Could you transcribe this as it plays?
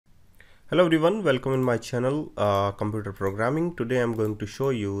Hello everyone, welcome in my channel computer programming. Today I'm going to show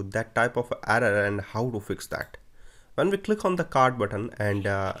you that type of error and how to fix that. When we click on the card button and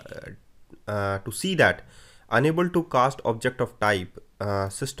to see that unable to cast object of type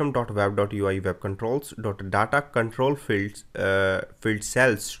System.web.UI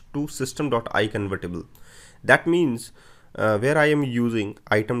WebControls.DataControlFieldCells to System.IConvertible. That means where I am using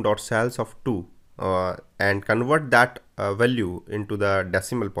item.cells of 2 and convert that value into the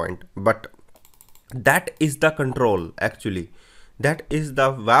decimal point, but that is the control. Actually that is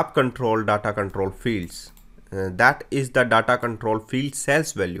the web control data control fields, that is the data control field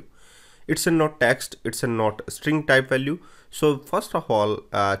cells value. It's a not text, it's a not string type value. So first of all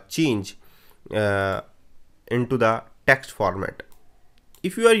change into the text format.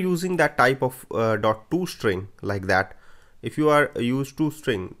 If you are using that type of .to string like that, if you are used to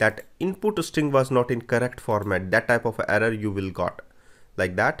string that input string was not in correct format, that type of error you will got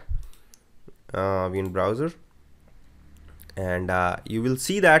like that. We in browser and you will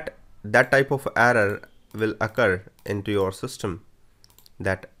see that that type of error will occur into your system,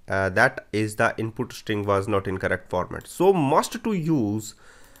 that that is the input string was not in correct format. So must to use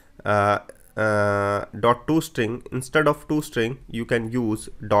 .to string. Instead of to string you can use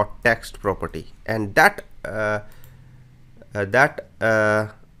 .text property, and that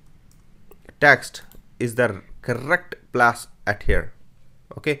text is the correct place at here.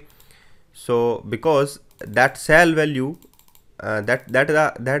 Okay, so because that cell value that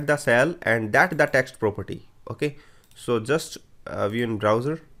the cell and that the text property. Okay, so just view in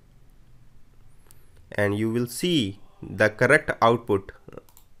browser and you will see the correct output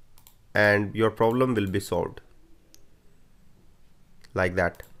and your problem will be solved like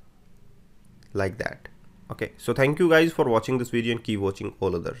that. Okay, so thank you guys for watching this video and keep watching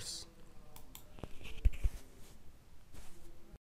all others.